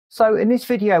So in this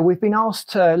video, we've been asked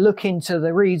to look into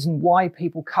the reason why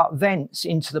people cut vents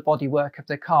into the bodywork of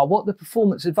their car, what the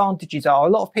performance advantages are. A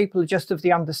lot of people are just of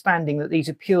the understanding that these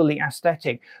are purely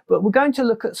aesthetic, but we're going to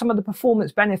look at some of the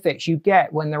performance benefits you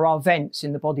get when there are vents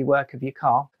in the bodywork of your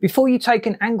car. Before you take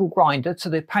an angle grinder to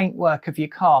the paintwork of your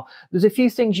car, there's a few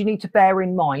things you need to bear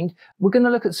in mind. We're going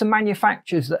to look at some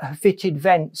manufacturers that have fitted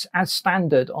vents as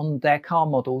standard on their car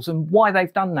models and why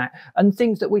they've done that, and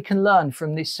things that we can learn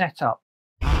from this setup.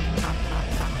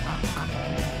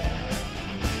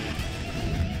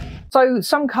 So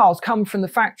some cars come from the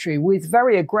factory with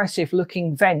very aggressive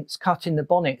looking vents cut in the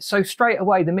bonnet. So straight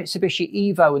away the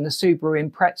Mitsubishi Evo and the Subaru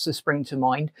Impreza spring to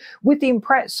mind. With the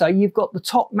Impreza, you've got the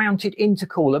top mounted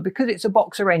intercooler. Because it's a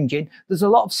boxer engine, there's a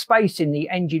lot of space in the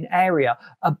engine area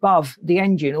above the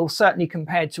engine, or certainly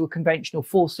compared to a conventional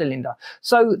 4-cylinder.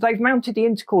 So they've mounted the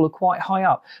intercooler quite high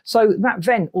up. So that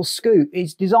vent or scoop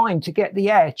is designed to get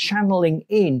the air channeling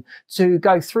in to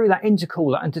go through that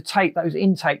intercooler and to take those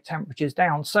intake temperatures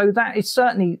down. So that is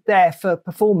certainly there for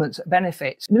performance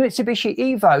benefits. The Mitsubishi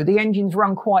Evo, the engines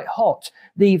run quite hot.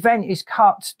 The vent is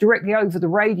cut directly over the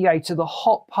radiator, the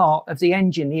hot part of the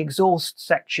engine, the exhaust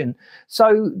section.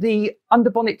 So the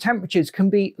underbonnet temperatures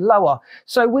can be lower.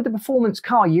 So with a performance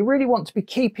car, you really want to be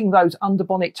keeping those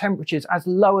underbonnet temperatures as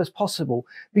low as possible,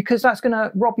 because that's going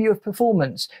to rob you of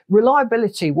performance.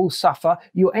 Reliability will suffer.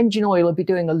 Your engine oil will be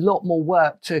doing a lot more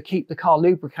work to keep the car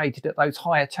lubricated at those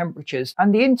higher temperatures.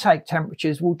 And the intake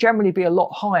temperatures will generally be a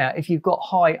lot higher if you've got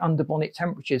high underbonnet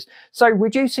temperatures. So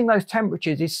reducing those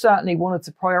temperatures is certainly one of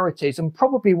the priorities, and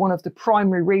probably one of the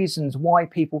primary reasons why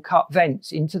people cut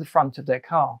vents into the front of their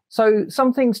car. So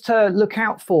some things to look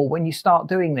out for when you start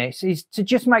doing this is to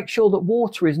just make sure that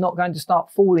water is not going to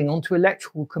start falling onto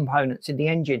electrical components in the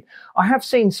engine. I have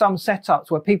seen some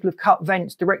setups where people have cut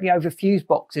vents directly over fuse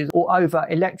boxes or over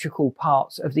electrical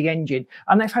parts of the engine,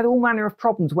 and they've had all manner of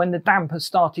problems when the damp has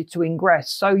started to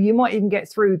ingress. So you might even get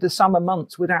through the summer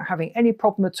months without having any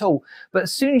problem at all, but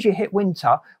as soon as you hit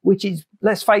winter, which is,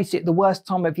 let's face it, the worst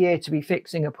time of year to be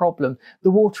fixing a problem, the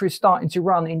water is starting to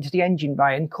run into the engine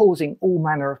bay and causing all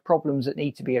manner of problems that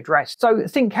need to be addressed. So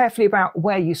think carefully about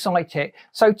where you site it.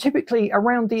 So typically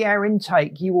around the air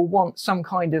intake, you will want some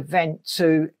kind of vent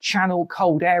to channel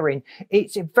cold air in.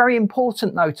 It's very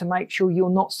important though to make sure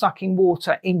you're not sucking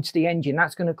water into the engine.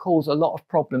 That's going to cause a lot of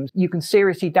problems. You can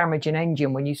seriously damage an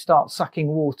engine when you start sucking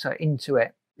water into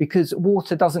it, because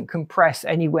water doesn't compress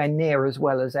anywhere near as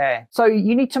well as air. So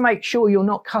you need to make sure you're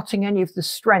not cutting any of the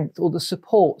strength or the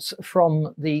supports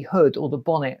from the hood or the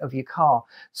bonnet of your car.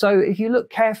 So if you look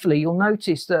carefully, you'll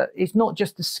notice that it's not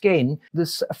just the skin,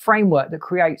 there's a framework that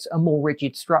creates a more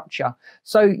rigid structure.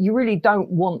 So you really don't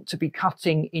want to be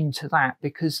cutting into that,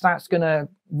 because that's going to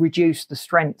reduce the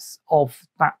strength of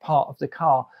that part of the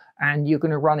car, and you're going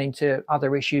to run into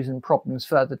other issues and problems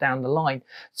further down the line.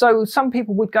 So some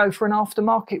people would go for an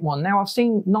aftermarket one. Now I've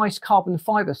seen nice carbon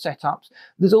fiber setups.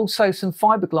 There's also some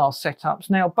fiberglass setups.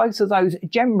 Now both of those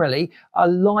generally are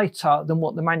lighter than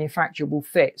what the manufacturer will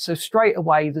fit. So straight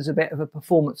away there's a bit of a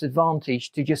performance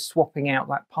advantage to just swapping out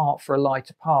that part for a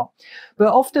lighter part.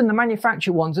 But often the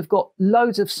manufacturer ones have got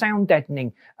loads of sound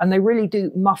deadening, and they really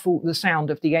do muffle the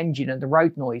sound of the engine and the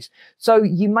road noise. So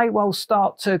you may well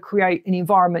start to create an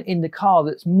environment in the car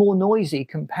that's more noisy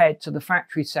compared to the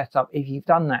factory setup if you've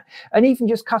done that. And even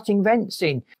just cutting vents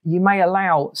in, you may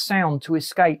allow sound to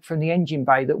escape from the engine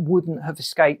bay that wouldn't have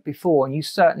escaped before, and you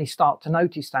certainly start to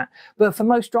notice that. But for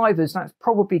most drivers, that's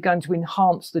probably going to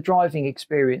enhance the driving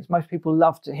experience. Most people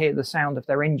love to hear the sound of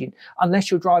their engine, unless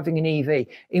you're driving an EV,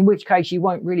 in which case you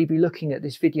won't really be looking at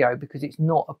this video because it's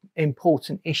not an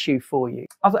important issue for you.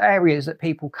 Other areas that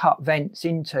people cut vents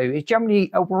into is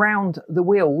generally around the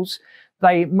wheels.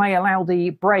 They may allow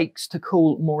the brakes to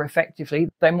cool more effectively.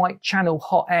 They might channel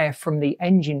hot air from the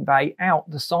engine bay out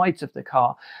the sides of the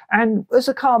car. And as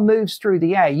the car moves through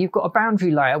the air, you've got a boundary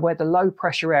layer where the low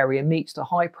pressure area meets the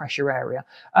high pressure area.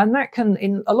 And that can,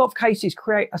 in a lot of cases,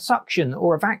 create a suction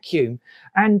or a vacuum.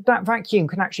 And that vacuum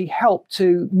can actually help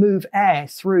to move air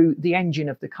through the engine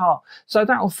of the car. So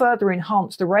that will further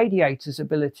enhance the radiator's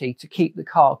ability to keep the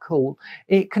car cool.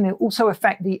 It can also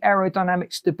affect the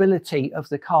aerodynamic stability of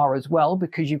the car as well,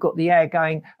 because you've got the air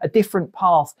going a different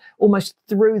path almost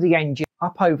through the engine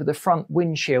up over the front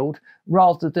windshield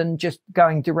rather than just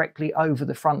going directly over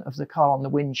the front of the car on the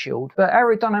windshield. But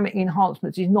aerodynamic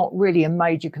enhancements is not really a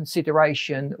major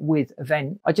consideration with a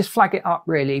vent. I just flag it up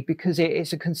really because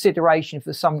it's a consideration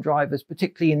for some drivers,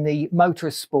 particularly in the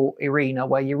motorsport arena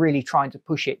where you're really trying to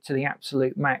push it to the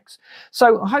absolute max.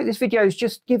 So I hope this video has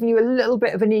just given you a little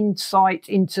bit of an insight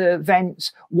into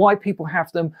vents, why people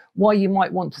have them, why you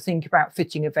might want to think about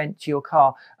fitting a vent to your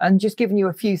car, and just giving you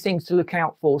a few things to look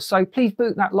out for. So please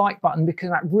boot that like button because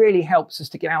that really helps us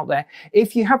to get out there.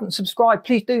 If you haven't subscribed,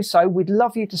 please do so. We'd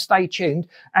love you to stay tuned.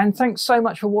 And thanks so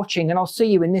much for watching, and I'll see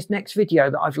you in this next video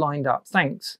that I've lined up.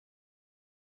 Thanks.